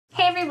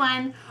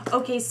everyone.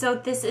 Okay, so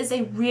this is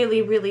a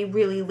really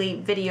late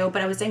video,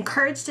 but I was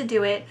encouraged to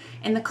do it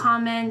in the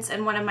comments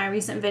in one of my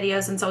recent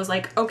videos, and so I was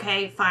like,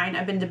 okay, fine.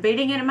 I've been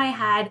debating it in my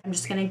head. I'm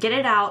just gonna get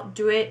it out,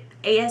 do it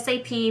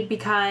ASAP,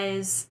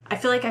 because I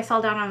feel like I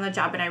fell down on the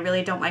job and I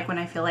really don't like when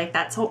I feel like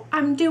that. So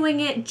I'm doing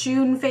it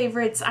June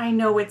favorites. I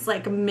know it's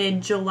like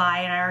mid-July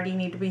and I already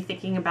need to be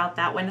thinking about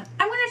that one.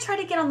 I'm gonna try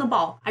to get on the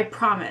ball. I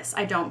promise.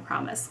 I don't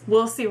promise.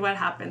 We'll see what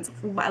happens.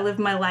 I live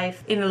my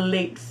life in a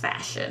late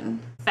fashion.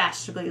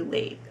 Fashionably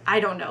late. I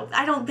don't know.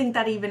 I don't think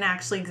that even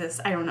actually exists.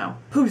 I don't know.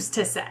 Who's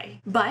to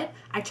say? But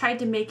I tried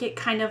to make it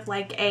kind of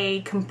like a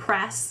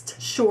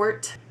compressed,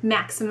 short,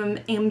 maximum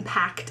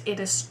impact in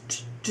a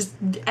just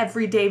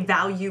everyday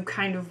value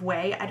kind of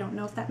way. I don't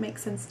know if that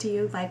makes sense to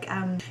you. Like,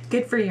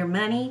 good for your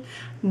money.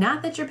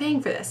 Not that you're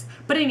paying for this.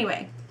 But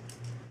anyway,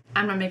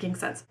 I'm not making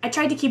sense. I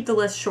tried to keep the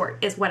list short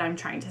is what I'm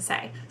trying to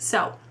say.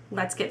 So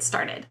let's get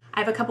started.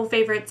 I have a couple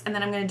favorites and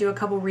then I'm gonna do a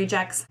couple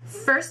rejects.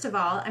 First of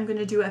all, I'm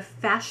gonna do a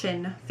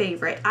fashion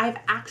favorite. I've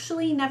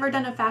actually never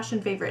done a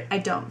fashion favorite, I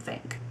don't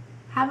think.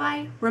 Have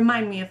I?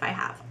 Remind me if I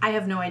have. I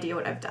have no idea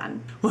what I've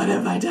done. What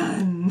have I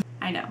done?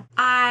 I know.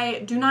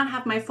 I do not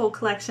have my full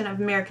collection of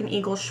American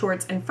Eagle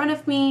shorts in front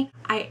of me.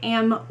 I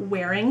am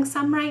wearing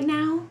some right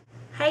now.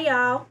 Hey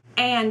y'all.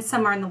 And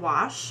some are in the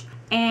wash.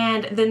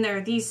 And then there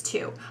are these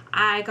two.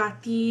 I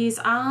got these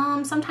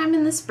sometime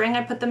in the spring.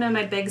 I put them in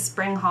my big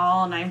spring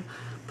haul and I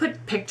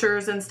put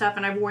pictures and stuff,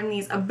 and I've worn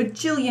these a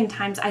bajillion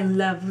times. I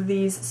love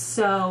these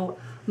so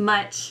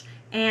much.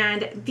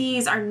 And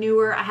these are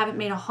newer. I haven't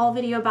made a haul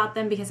video about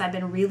them because I've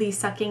been really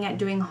sucking at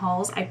doing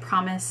hauls. I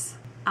promise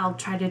I'll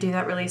try to do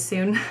that really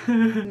soon.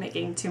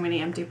 Making too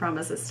many empty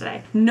promises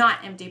today.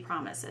 Not empty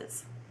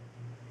promises.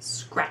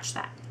 Scratch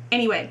that.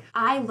 Anyway,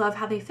 I love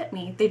how they fit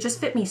me. They just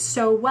fit me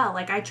so well.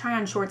 Like, I try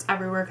on shorts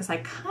everywhere because I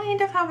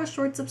kind of have a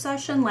shorts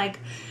obsession. Like,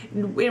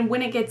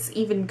 when it gets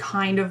even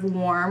kind of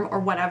warm or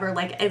whatever,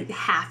 like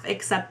half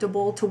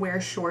acceptable to wear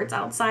shorts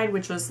outside,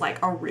 which was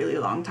like a really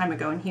long time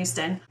ago in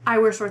Houston, I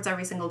wear shorts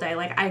every single day.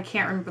 Like, I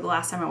can't remember the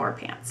last time I wore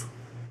pants.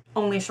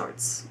 Only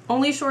shorts.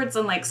 Only shorts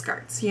and like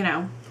skirts, you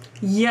know.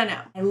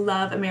 I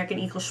love American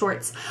Eagle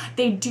shorts.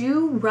 They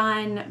do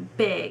run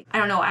big. I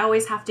don't know, I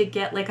always have to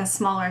get like a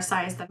smaller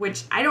size,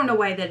 which I don't know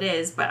why that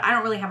is, but I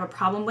don't really have a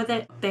problem with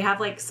it. They have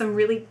like some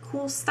really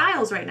cool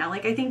styles right now.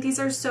 Like, I think these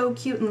are so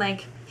cute and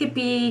like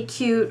hippie,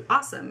 cute,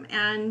 awesome,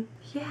 and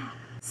yeah.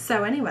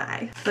 So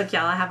anyway, look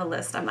y'all, I have a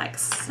list. I'm like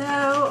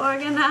so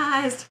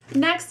organized.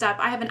 Next up,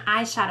 I have an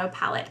eyeshadow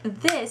palette.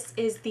 This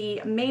is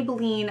the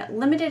Maybelline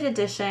Limited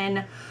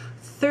Edition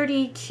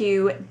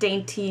 30Q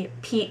Dainty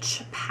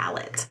Peach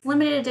palette.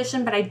 Limited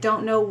edition, but I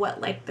don't know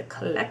what like the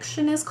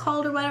collection is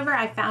called or whatever.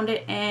 I found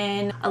it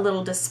in a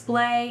little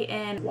display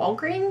in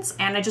Walgreens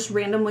and I just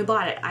randomly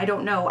bought it. I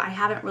don't know. I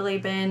haven't really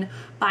been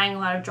buying a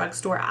lot of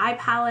drugstore eye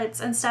palettes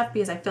and stuff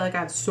because I feel like I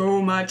have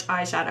so much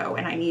eyeshadow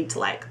and I need to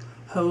like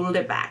hold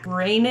it back,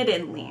 rein it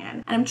in, Leigh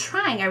Ann. And I'm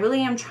trying, I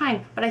really am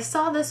trying, but I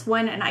saw this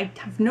one and I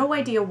have no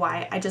idea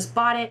why. I just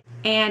bought it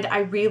and I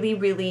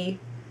really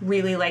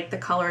like the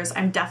colors.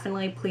 I'm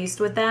definitely pleased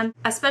with them,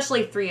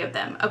 especially 3 of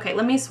them. Okay,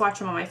 let me swatch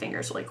them on my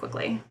fingers really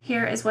quickly.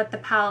 Here is what the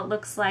palette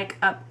looks like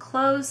up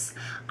close.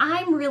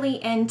 I'm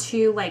really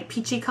into like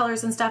peachy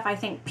colors and stuff. I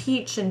think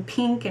peach and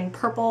pink and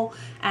purple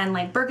and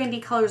like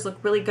burgundy colors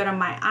look really good on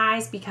my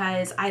eyes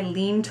because I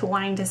lean to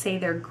wanting to say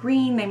they're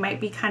green. They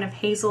might be kind of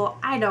hazel.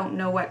 I don't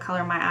know what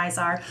color my eyes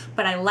are,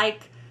 but I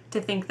like to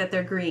think that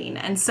they're green.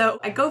 And so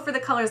I go for the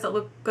colors that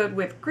look good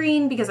with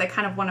green because I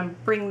kind of want to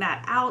bring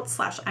that out,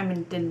 slash I'm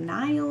in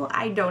denial.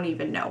 I don't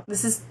even know.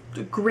 This is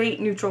a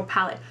great neutral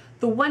palette.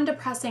 The one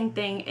depressing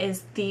thing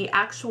is the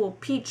actual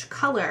peach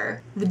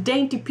color. The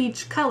Dainty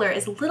Peach color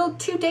is a little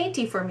too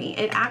dainty for me.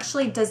 It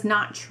actually does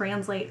not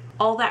translate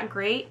all that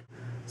great.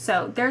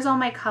 So there's all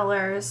my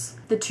colors.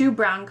 The 2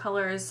 brown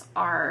colors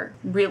are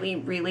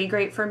really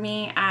great for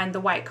me, and the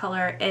white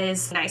color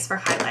is nice for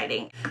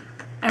highlighting.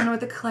 I don't know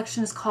what the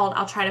collection is called.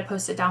 I'll try to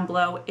post it down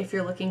below if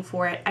you're looking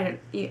for it.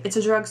 It's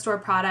a drugstore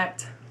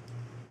product.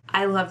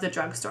 I love the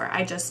drugstore.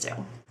 I just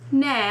do.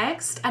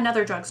 Next,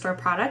 another drugstore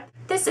product.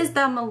 This is the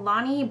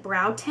Milani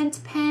Brow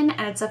Tint Pen,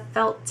 and it's a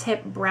felt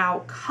tip brow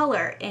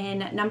color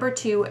in number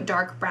 2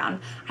 dark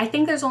brown. I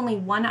think there's only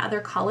one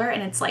other color,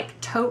 and it's like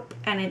taupe,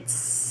 and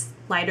it's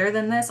lighter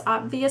than this,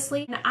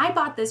 obviously. And I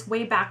bought this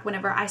way back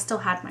whenever I still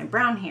had my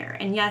brown hair.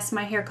 And yes,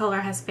 my hair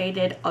color has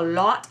faded a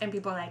lot, and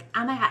people are like,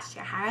 oh my gosh,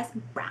 your hair is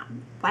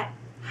brown. What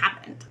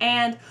happened?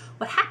 And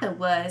what happened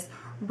was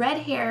red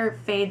hair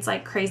fades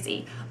like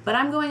crazy, but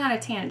I'm going on a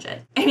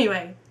tangent.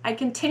 Anyway, I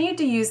continued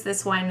to use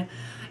this one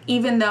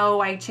even though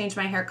I changed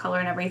my hair color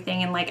and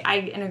everything, and like I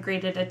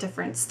integrated a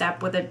different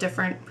step with a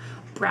different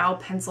brow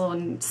pencil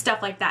and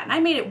stuff like that, and I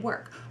made it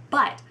work.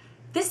 But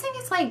this thing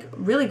is like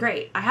really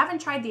great. I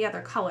haven't tried the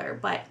other color,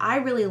 but I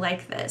really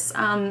like this.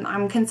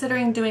 I'm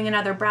considering doing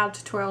another brow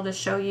tutorial to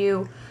show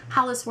you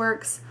how this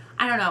works.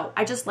 I don't know,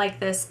 I just like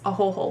this a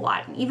whole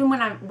lot. And even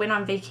when I went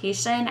on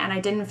vacation and I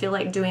didn't feel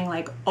like doing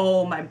like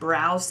all my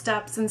brow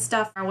steps and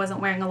stuff, I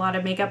wasn't wearing a lot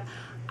of makeup,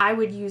 I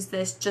would use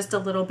this just a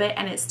little bit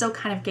and it still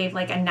kind of gave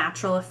like a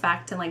natural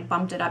effect and like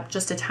bumped it up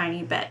just a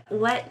tiny bit.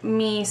 Let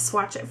me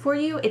swatch it for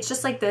you. It's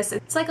just like this.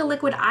 It's like a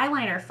liquid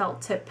eyeliner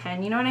felt tip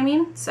pen, you know what I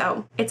mean?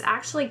 So it's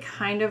actually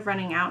kind of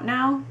running out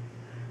now.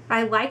 But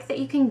I like that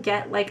you can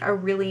get like a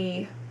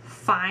really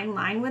fine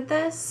line with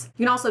this.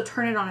 You can also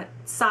turn it on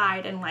its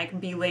side and like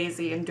be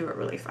lazy and do it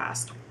really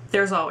fast.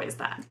 There's always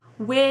that.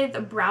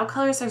 With brow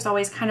colors, there's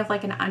always kind of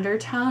like an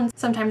undertone.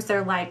 Sometimes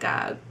they're like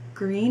a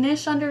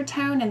greenish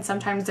undertone and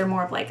sometimes they're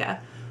more of like a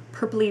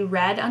purpley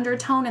red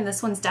undertone, and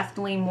this one's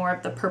definitely more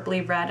of the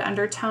purpley red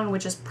undertone,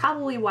 which is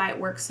probably why it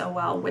works so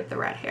well with the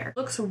red hair. It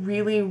looks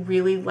really,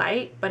 really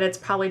light, but it's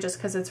probably just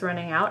because it's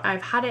running out.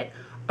 I've had it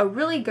a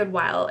really good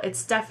while.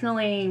 It's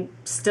definitely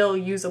still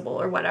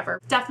usable or whatever.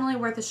 Definitely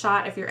worth a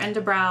shot if you're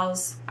into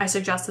brows. I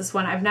suggest this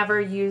one. I've never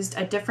used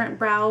a different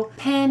brow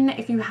pen.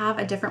 If you have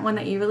a different one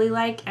that you really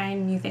like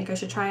and you think I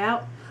should try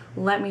out,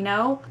 let me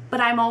know. But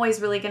I'm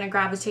always really going to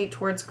gravitate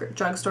towards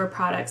drugstore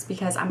products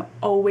because I'm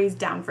always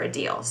down for a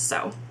deal.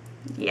 So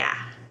yeah.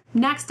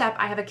 Next up,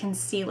 I have a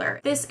concealer.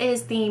 This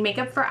is the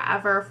Makeup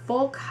Forever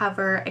Full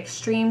Cover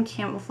Extreme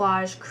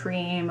Camouflage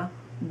Cream,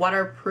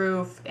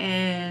 waterproof,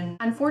 and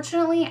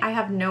unfortunately I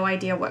have no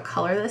idea what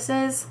color this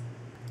is.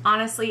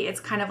 Honestly, it's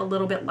kind of a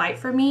little bit light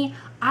for me.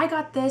 I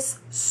got this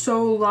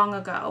so long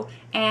ago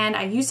and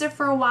I used it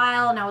for a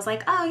while and I was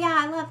like, oh yeah,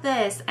 I love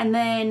this, and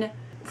then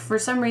for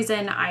some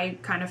reason I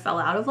kind of fell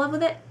out of love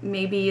with it.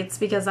 Maybe it's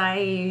because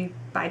I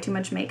buy too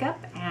much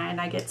makeup and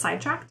I get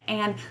sidetracked.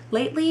 And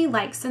lately,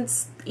 like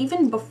since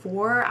even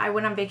before I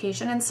went on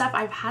vacation and stuff,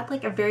 I've had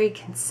like a very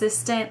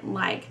consistent,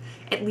 like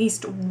at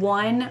least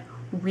one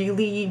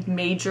really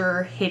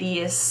major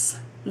hideous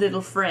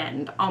little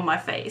friend on my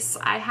face.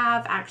 I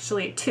have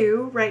actually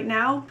two right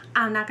now.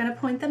 I'm not gonna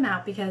point them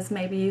out because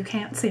maybe you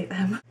can't see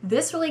them.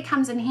 This really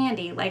comes in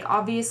handy. Like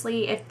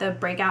obviously if the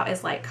breakout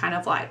is like kind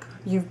of like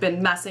you've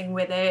been messing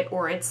with it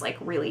or it's like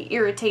really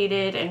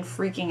irritated and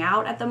freaking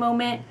out at the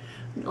moment,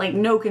 like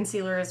no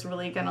concealer is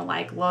really gonna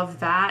like love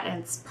that, and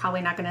it's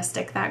probably not gonna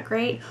stick that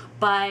great.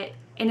 But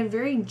in a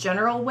very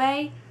general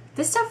way,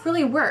 this stuff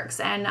really works,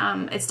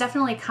 and it's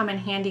definitely come in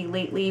handy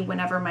lately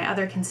whenever my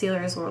other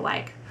concealers were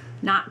like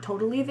not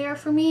totally there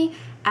for me.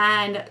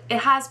 And it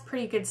has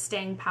pretty good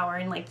staying power,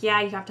 and like yeah,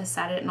 you have to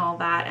set it and all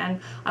that, and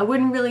I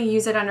wouldn't really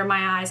use it under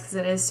my eyes because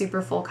it is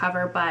super full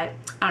cover, but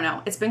I don't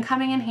know, it's been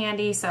coming in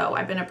handy, so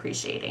I've been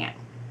appreciating it.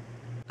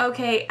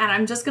 Okay, and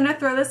I'm just gonna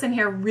throw this in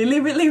here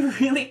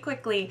really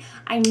quickly.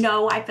 I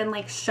know I've been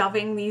like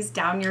shoving these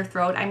down your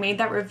throat. I made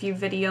that review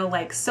video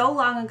like so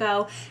long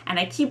ago and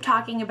I keep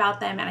talking about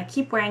them and I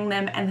keep wearing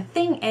them, and the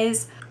thing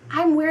is,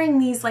 I'm wearing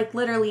these like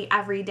literally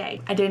every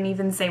day. I didn't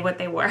even say what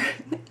they were.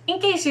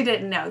 In case you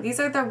didn't know, these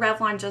are the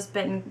Revlon Just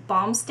Bitten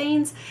Balm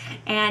stains,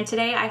 and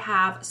today I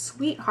have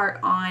Sweetheart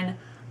on.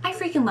 I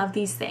freaking love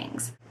these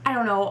things. I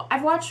don't know,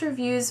 I've watched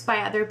reviews by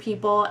other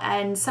people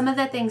and some of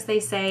the things they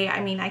say, I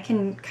mean, I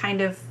can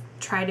kind of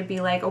try to be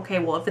like, okay,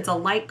 well, if it's a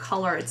light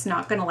color, it's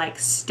not gonna like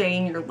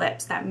stain your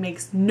lips. That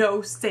makes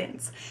no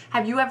sense.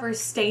 Have you ever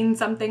stained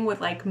something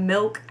with like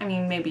milk? I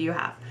mean, maybe you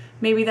have.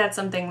 Maybe that's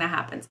something that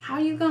happens. How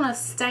are you gonna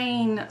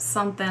stain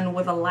something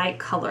with a light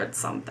colored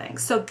something?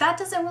 So that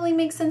doesn't really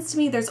make sense to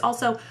me. There's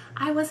also,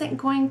 I wasn't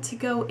going to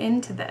go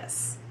into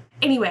this.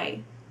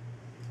 Anyway,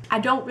 I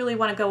don't really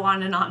want to go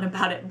on and on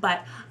about it,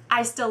 but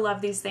I still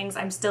love these things.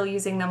 I'm still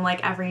using them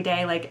like every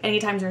day. Like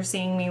anytime you're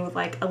seeing me with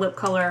like a lip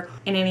color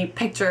in any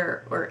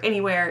picture or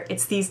anywhere,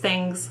 it's these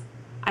things.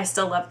 I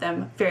still love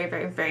them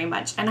very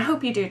much, and I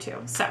hope you do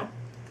too. So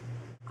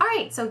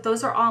alright, so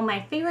those are all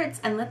my favorites,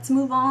 and let's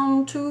move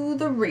on to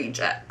the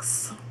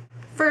rejects.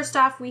 First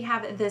off, we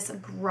have this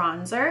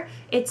bronzer.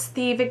 It's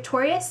the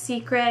Victoria's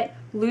Secret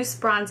Loose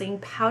Bronzing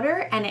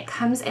Powder, and it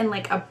comes in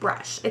like a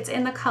brush. It's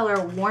in the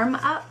color Warm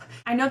Up.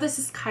 I know this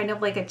is kind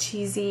of like a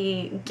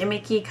cheesy,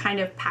 gimmicky kind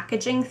of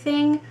packaging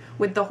thing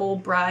with the whole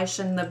brush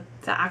and the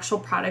actual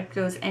product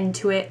goes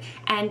into it.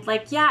 And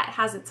like, yeah, it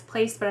has its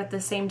place, but at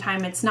the same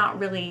time, it's not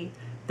really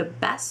the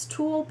best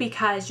tool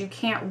because you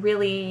can't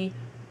really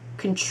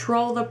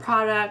control the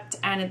product,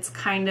 and it's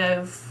kind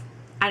of,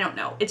 I don't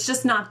know, it's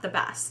just not the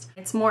best.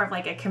 It's more of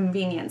like a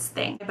convenience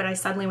thing. But I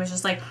suddenly was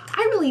just like,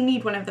 I really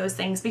need one of those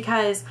things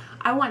because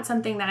I want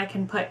something that I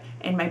can put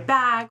in my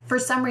bag. For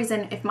some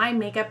reason, if my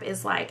makeup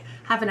is like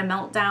having a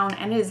meltdown,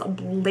 and it is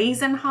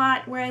blazing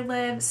hot where I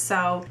live,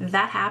 so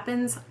that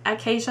happens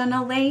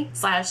occasionally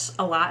 /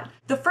 a lot,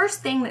 the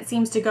first thing that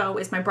seems to go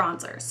is my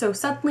bronzer. So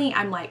suddenly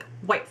I'm like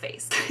white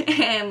faced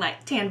and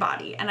like tan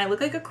body and I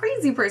look like a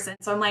crazy person.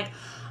 So I'm like,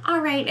 all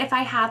right, if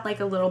I had like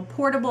a little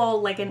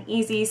portable, like an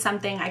easy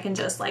something I can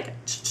just like,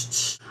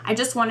 I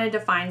just wanted to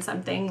find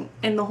something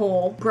in the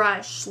whole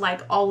brush,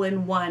 like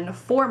all-in-one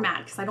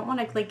format, because I don't want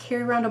to like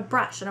carry around a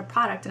brush and a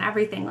product and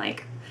everything.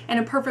 Like in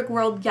a perfect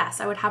world, yes,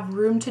 I would have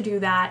room to do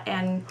that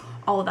and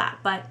all of that,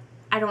 but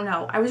I don't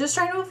know. I was just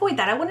trying to avoid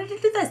that. I wanted to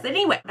do this. But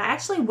anyway, I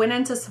actually went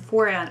into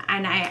Sephora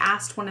and I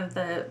asked one of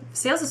the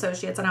sales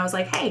associates and I was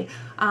like, hey,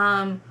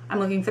 I'm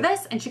looking for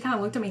this. And she kind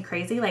of looked at me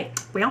crazy, like,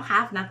 we don't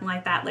have nothing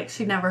like that. Like,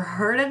 she'd never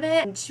heard of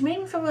it. And she made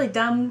me feel really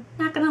dumb,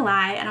 not gonna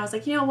lie. And I was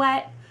like, you know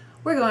what?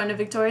 We're going to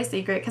Victoria's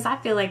Secret because I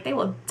feel like they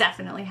will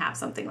definitely have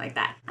something like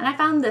that. And I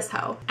found this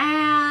hoe.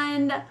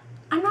 And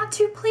I'm not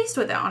too pleased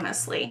with it,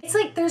 honestly. It's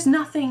like there's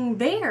nothing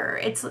there.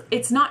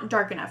 It's not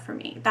dark enough for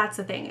me. That's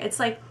the thing. It's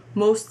like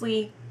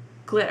mostly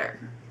glitter,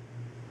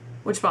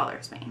 which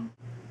bothers me.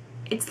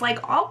 It's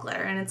like all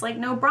glitter and it's like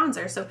no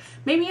bronzer. So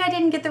maybe I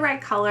didn't get the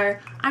right color.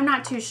 I'm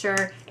not too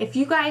sure. If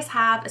you guys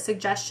have a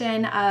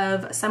suggestion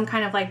of some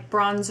kind of like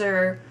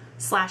bronzer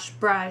slash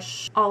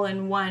brush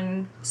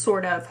all-in-one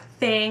sort of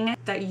thing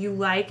that you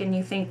like and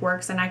you think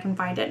works and I can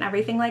find it and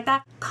everything like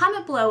that,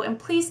 comment below and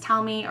please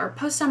tell me or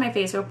post on my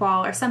Facebook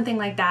wall or something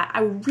like that.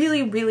 I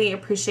really, really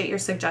appreciate your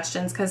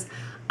suggestions because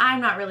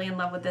I'm not really in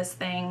love with this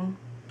thing.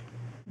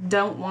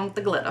 Don't want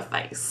the glitter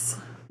face.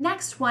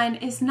 Next one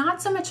is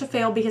not so much a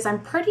fail because I'm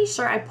pretty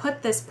sure I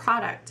put this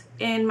product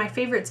in my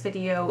favorites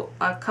video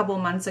a couple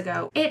months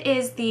ago. It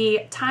is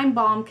the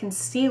TheBalm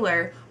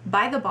Concealer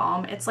by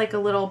TheBalm. It's like a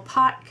little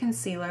pot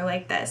concealer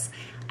like this.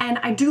 And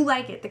I do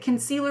like it. The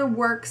concealer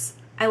works.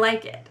 I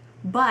like it.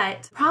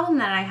 But the problem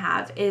that I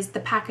have is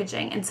the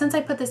packaging. And since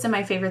I put this in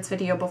my favorites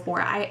video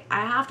before, I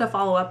have to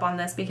follow up on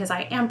this because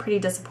I am pretty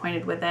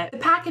disappointed with it. The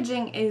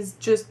packaging is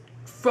just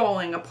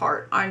falling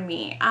apart on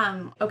me.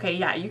 Okay,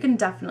 yeah, you can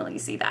definitely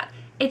see that.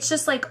 It's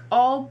just like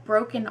all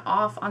broken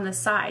off on the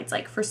sides.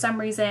 Like for some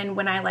reason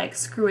when I like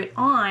screw it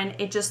on,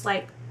 it just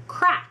like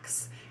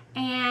cracks.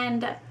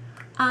 And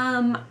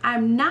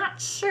I'm not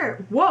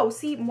sure. Whoa,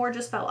 see, more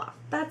just fell off.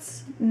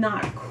 That's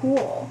not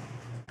cool.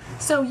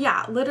 So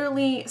yeah,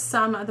 literally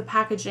some of the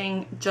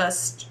packaging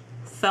just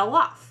fell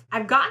off.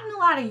 I've gotten a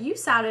lot of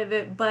use out of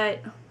it, but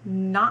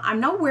I'm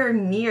nowhere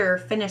near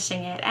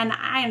finishing it. And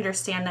I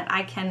understand that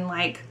I can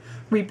like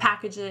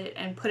repackage it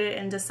and put it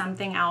into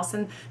something else,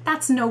 and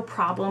that's no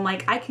problem.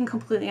 Like, I can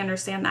completely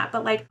understand that,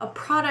 but like a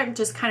product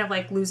just kind of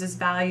like loses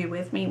value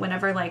with me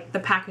whenever like the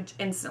package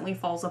instantly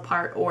falls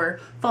apart or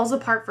falls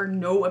apart for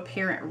no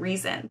apparent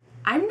reason.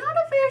 I'm not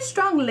a very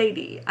strong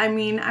lady. I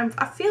mean, I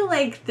feel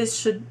like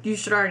you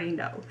should already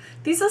know.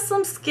 These are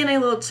some skinny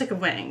little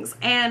chicken wings,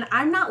 and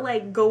I'm not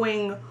like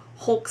going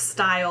Hulk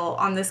style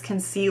on this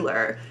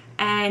concealer,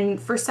 and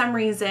for some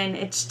reason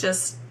it's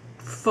just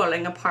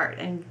falling apart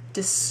and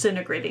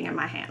disintegrating in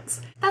my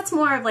hands. That's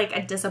more of like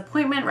a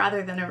disappointment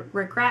rather than a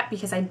regret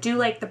because I do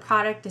like the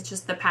product, it's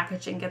just the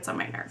packaging gets on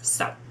my nerves.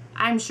 So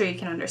I'm sure you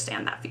can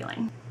understand that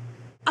feeling.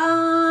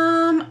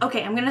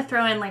 Okay, I'm gonna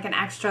throw in like an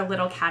extra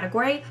little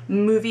category,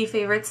 movie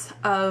favorites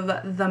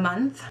of the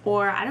month,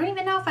 or I don't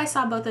even know if I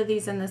saw both of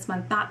these in this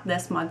month, not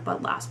this month,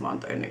 but last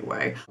month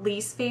anyway.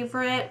 Least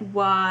favorite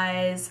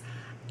was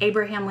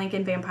Abraham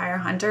Lincoln Vampire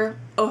Hunter.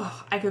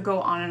 Oh, I could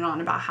go on and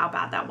on about how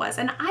bad that was.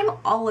 And I'm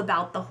all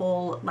about the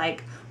whole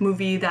like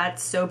movie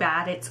that's so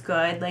bad it's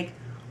good. Like,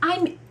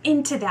 I'm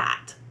into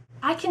that.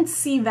 I can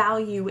see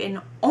value in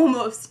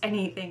almost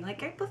anything.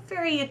 Like, I'm a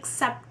very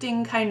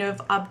accepting kind of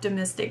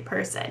optimistic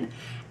person.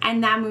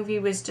 And that movie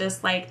was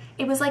just like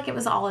it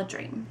was all a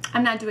dream.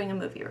 I'm not doing a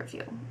movie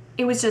review.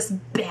 It was just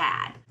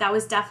bad. That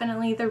was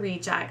definitely the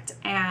reject.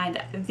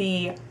 And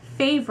the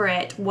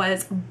favorite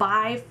was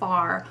by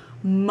far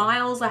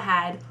miles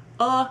ahead,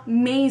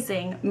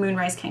 amazing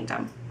Moonrise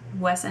Kingdom.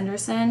 Wes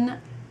Anderson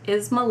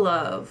is my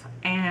love,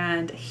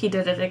 and he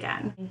did it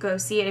again. Go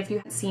see it if you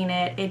haven't seen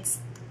it. It's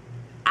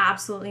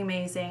absolutely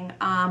amazing.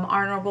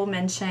 Honorable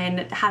mention,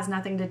 it has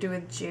nothing to do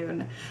with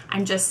June.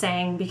 I'm just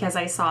saying because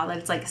I saw that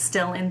it's like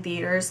still in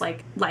theaters,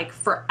 like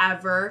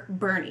forever.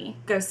 Bernie,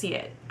 go see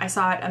it. I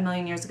saw it a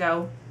million years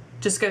ago.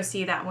 Just go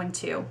see that one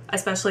too,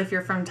 especially if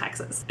you're from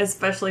Texas.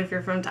 Especially if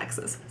you're from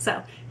Texas.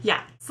 So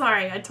yeah,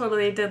 sorry, I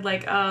totally did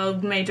like a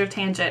major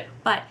tangent.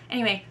 But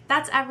anyway,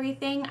 that's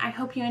everything. I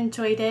hope you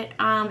enjoyed it.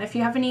 If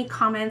you have any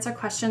comments or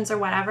questions or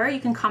whatever,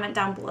 you can comment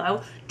down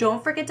below.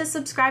 Don't forget to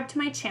subscribe to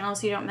my channel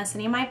so you don't miss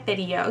any of my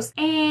videos.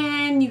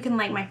 And you can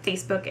like my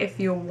Facebook if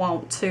you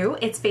want to.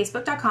 It's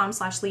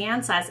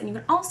facebook.com/LeighAnnSays. And you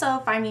can also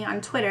find me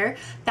on Twitter.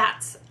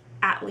 That's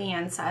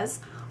 @LeighAnnSays.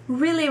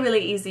 Really,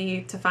 really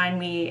easy to find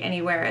me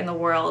anywhere in the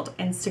world.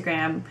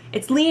 Instagram,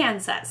 it's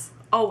LeighAnnSays,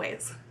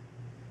 always.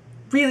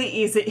 Really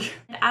easy.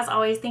 And as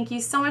always, thank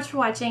you so much for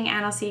watching,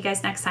 and I'll see you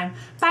guys next time.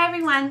 Bye,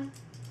 everyone.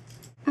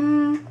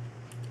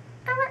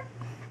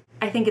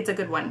 I think it's a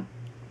good one.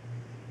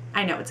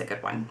 I know it's a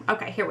good one.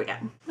 Okay, here we go.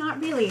 Not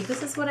really.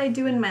 This is what I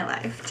do in my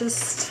life.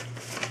 Just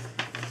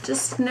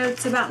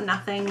notes about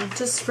nothing.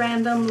 Just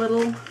random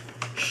little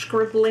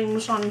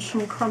scribblings on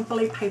some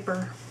crumply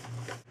paper.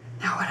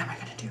 Now what am I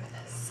gonna do with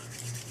this?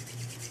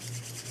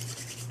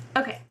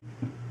 Okay.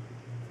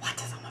 What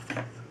is on my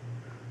face?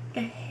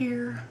 A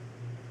hair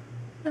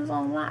is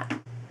on that.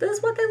 This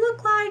is what they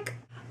look like.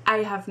 I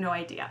have no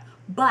idea.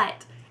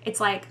 But it's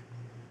like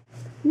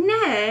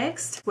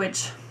next,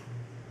 which